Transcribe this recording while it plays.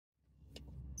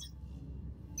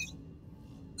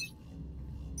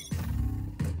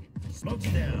Smoke's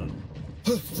down.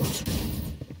 There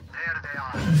they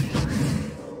are.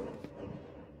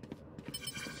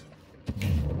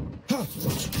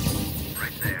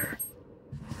 Right there.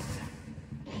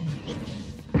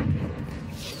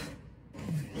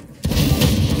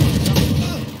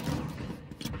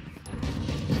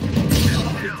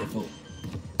 Beautiful.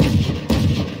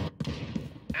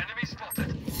 Enemy spotted.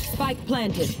 Spike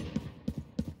planted.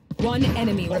 One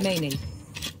enemy remaining.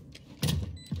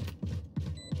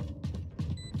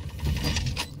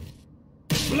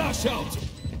 Flash out.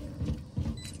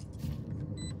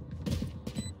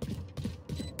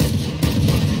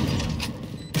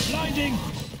 Blinding.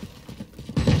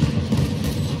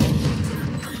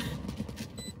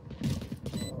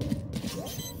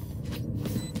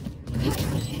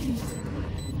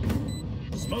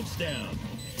 Smoke's down.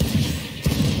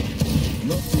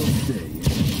 Not your day.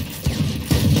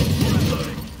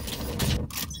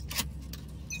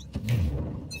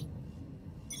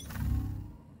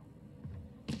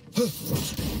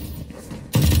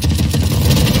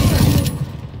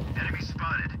 Enemy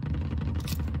spotted.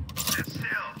 Sit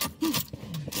still.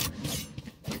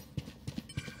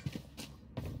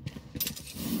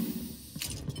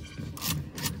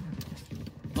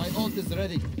 My ult is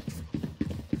ready.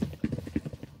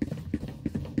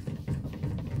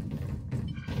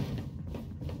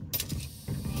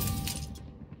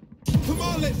 Come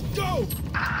on, let's go!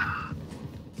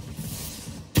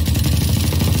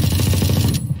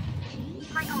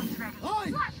 My ult's ready.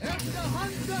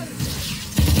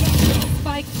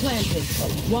 Spike planted.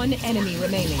 One enemy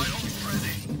remaining. My ult's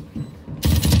ready.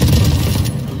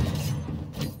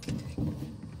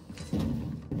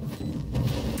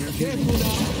 Careful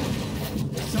now.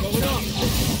 Going up.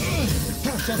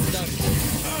 Shut down.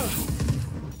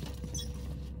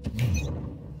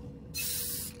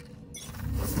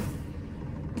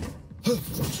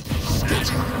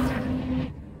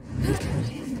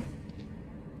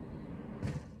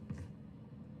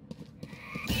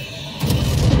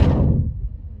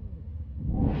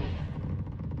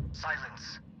 Silence.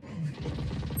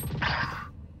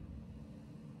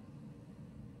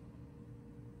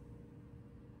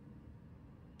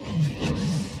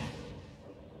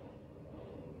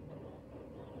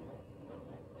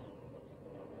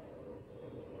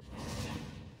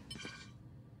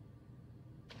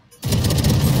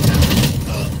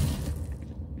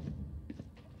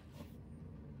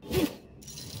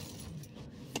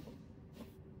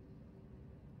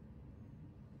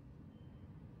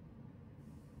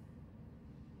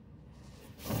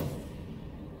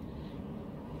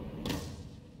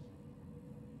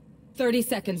 Thirty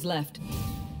seconds left.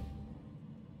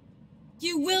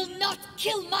 You will not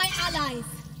kill my allies!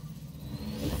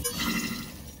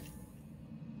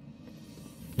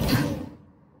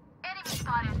 Enemy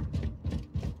spotted.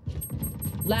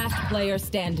 Last player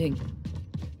standing.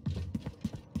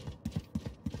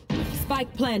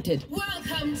 Spike planted.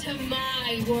 Welcome to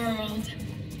my world!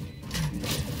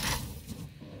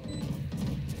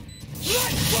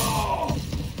 Let's go!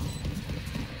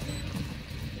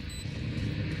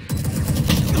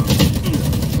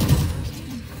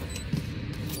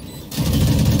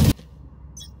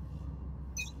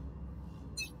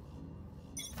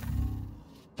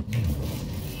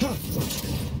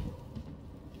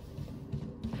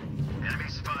 Enemy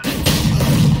spotted.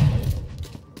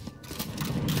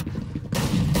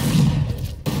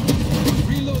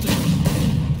 Reloading.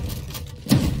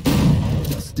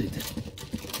 Just did it.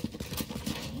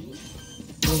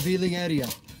 Revealing area.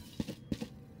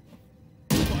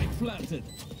 Spike planted.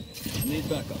 Need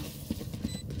backup.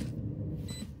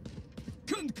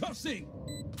 Concussing.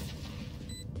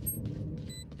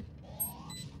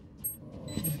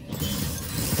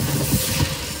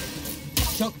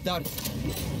 Shock dart.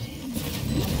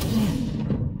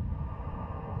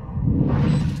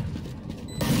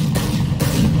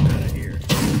 Out of here.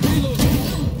 Reloading.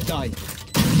 Die.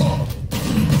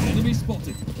 Enemy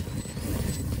spotted.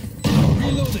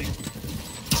 Reloading.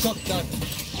 Shock dart.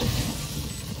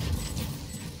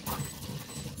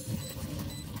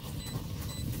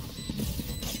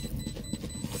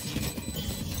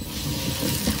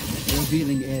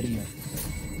 Revealing area.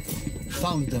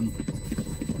 Found them.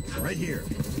 Right here.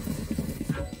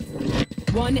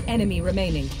 One enemy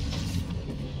remaining.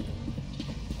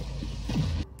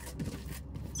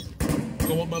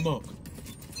 Go on my mark.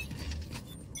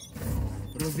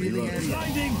 Revealing area.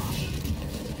 Blinding.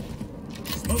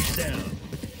 Smoke's down.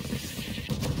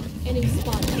 Enemy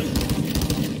spotted.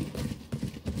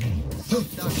 Shock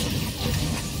dart.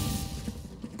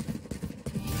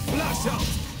 Flash out.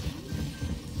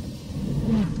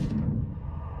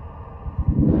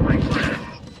 My plan.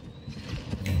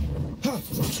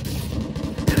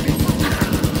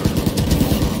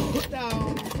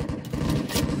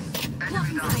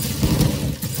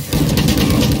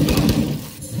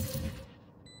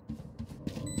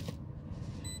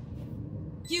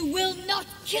 You will not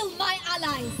kill my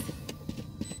allies!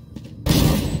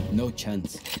 No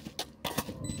chance.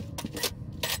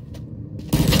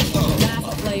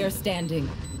 Last player standing.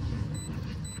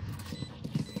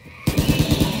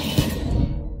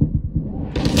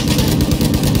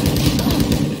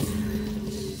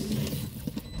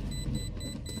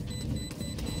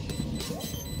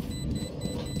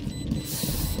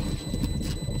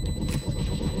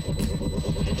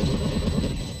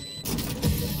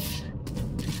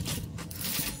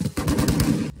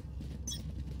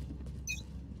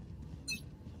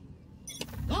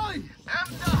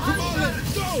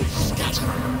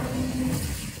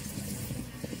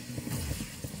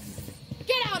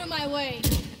 Get out of my way!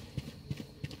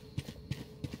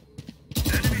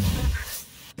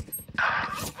 My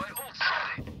ult's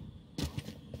ready.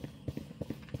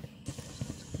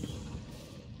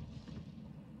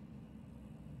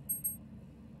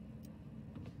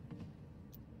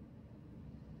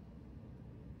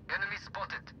 Enemy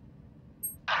spotted.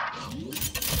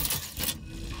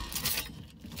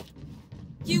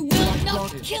 You will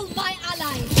not kill my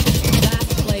allies!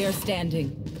 Last player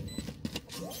standing.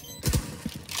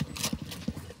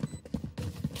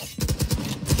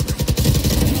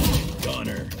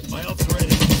 Goner. My ult's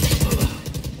ready.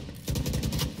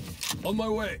 On my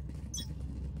way.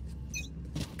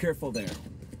 Careful there.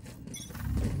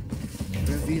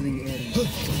 Revealing area.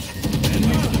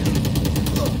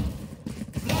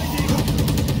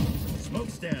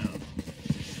 Smoke's down.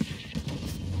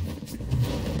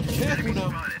 Careful now.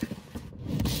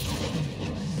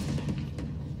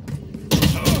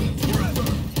 Forever.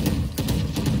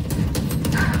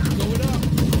 Going up.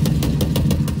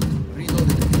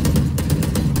 Reloaded.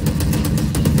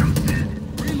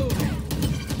 Reloading.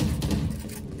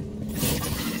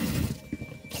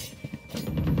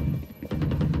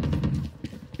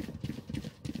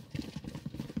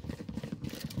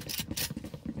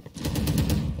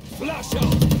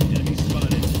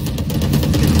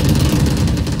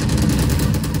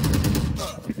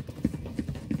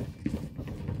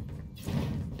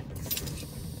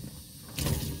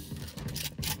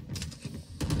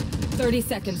 30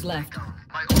 seconds left.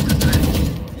 My ult is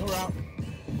ready. You're out.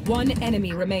 One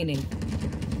enemy remaining.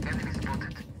 Enemy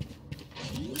spotted.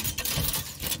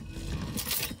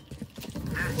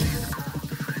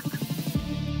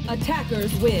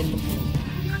 Attackers win.